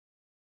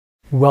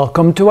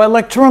Welcome to our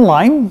lecture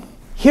online.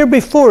 Here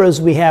before us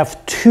we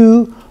have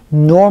two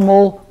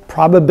normal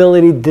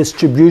probability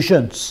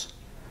distributions.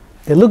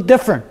 They look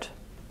different.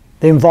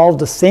 They involve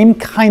the same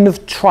kind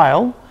of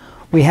trial.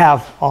 We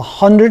have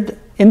 100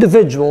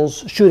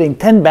 individuals shooting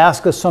 10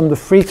 baskets from the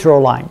free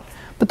throw line.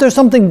 But there's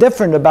something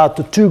different about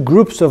the two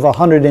groups of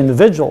 100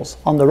 individuals.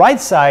 On the right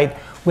side,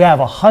 we have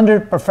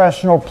 100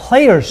 professional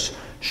players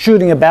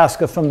shooting a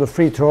basket from the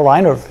free throw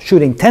line, or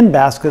shooting 10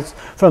 baskets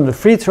from the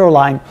free throw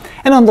line.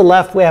 And on the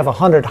left, we have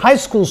 100 high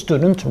school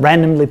students,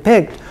 randomly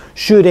picked,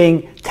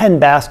 shooting 10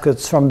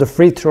 baskets from the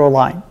free throw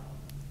line.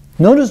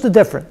 Notice the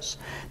difference.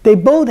 They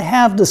both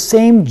have the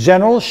same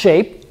general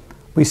shape.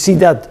 We see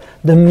that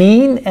the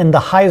mean and the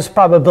highest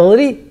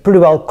probability pretty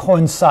well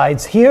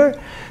coincides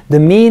here. The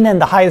mean and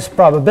the highest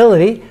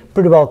probability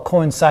pretty well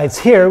coincides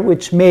here,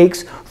 which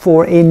makes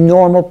for a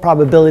normal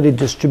probability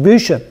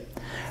distribution.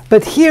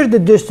 But here the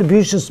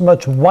distribution is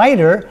much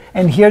wider,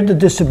 and here the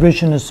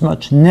distribution is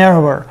much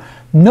narrower.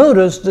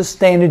 Notice the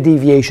standard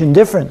deviation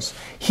difference.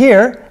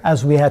 Here,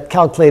 as we had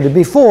calculated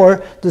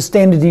before, the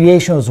standard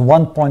deviation was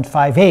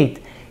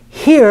 1.58.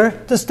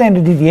 Here, the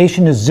standard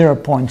deviation is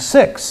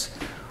 0.6.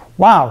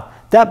 Wow,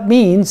 that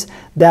means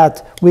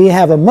that we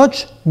have a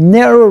much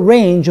narrower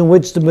range in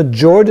which the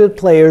majority of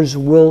players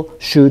will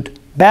shoot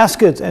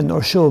baskets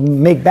or should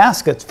make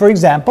baskets. For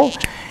example,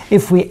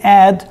 if we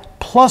add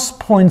plus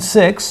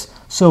 0.6,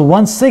 so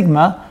 1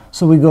 sigma,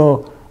 so we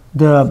go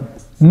the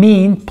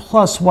mean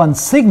plus 1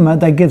 sigma,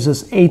 that gives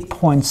us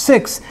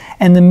 8.6,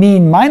 and the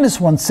mean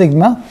minus 1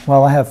 sigma,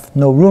 well, I have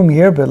no room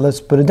here, but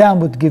let's put it down,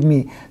 would give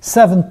me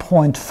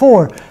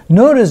 7.4.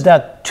 Notice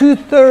that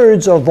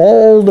 2/3 of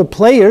all the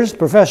players,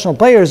 professional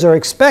players, are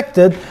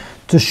expected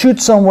to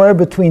shoot somewhere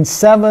between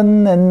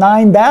 7 and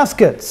 9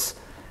 baskets.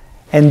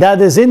 And that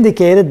is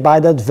indicated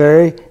by that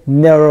very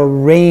narrow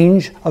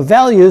range of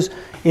values,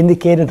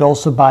 indicated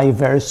also by a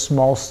very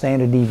small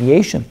standard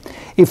deviation.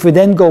 If we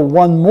then go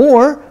one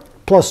more,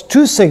 plus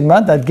 2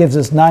 sigma, that gives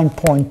us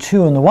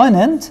 9.2 on the one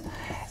end,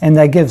 and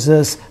that gives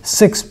us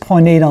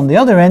 6.8 on the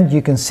other end,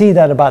 you can see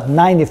that about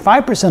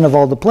 95% of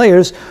all the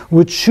players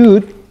would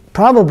shoot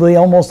probably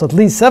almost at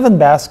least 7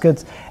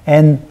 baskets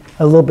and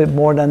a little bit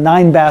more than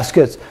 9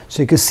 baskets.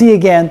 So you can see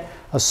again,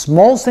 a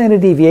small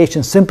standard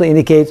deviation simply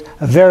indicates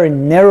a very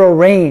narrow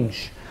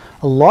range.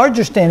 A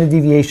larger standard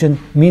deviation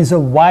means a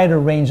wider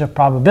range of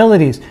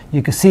probabilities.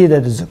 You can see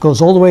that it goes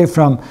all the way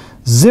from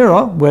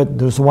 0, where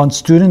there's one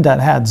student that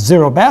had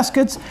 0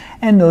 baskets,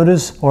 and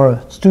notice, or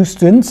 2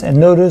 students, and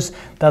notice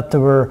that there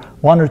were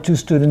 1 or 2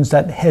 students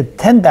that hit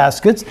 10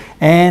 baskets,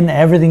 and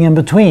everything in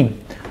between.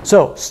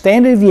 So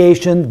standard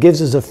deviation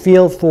gives us a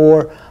feel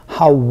for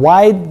how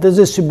wide the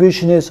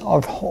distribution is, or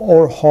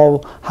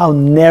how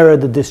narrow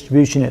the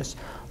distribution is.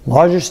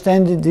 Larger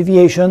standard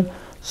deviation,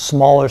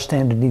 smaller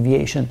standard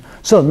deviation.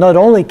 So not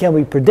only can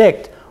we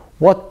predict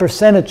what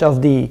percentage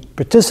of the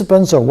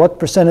participants or what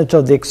percentage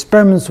of the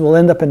experiments will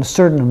end up in a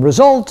certain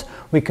result,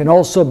 we can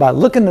also, by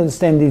looking at the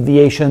standard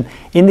deviation,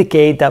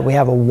 indicate that we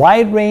have a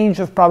wide range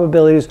of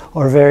probabilities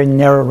or a very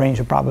narrow range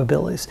of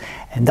probabilities.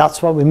 And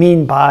that's what we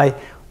mean by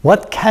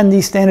what can the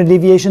standard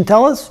deviation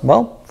tell us?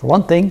 Well, for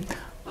one thing,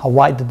 how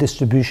wide the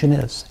distribution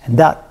is. And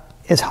that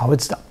is how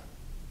it's done.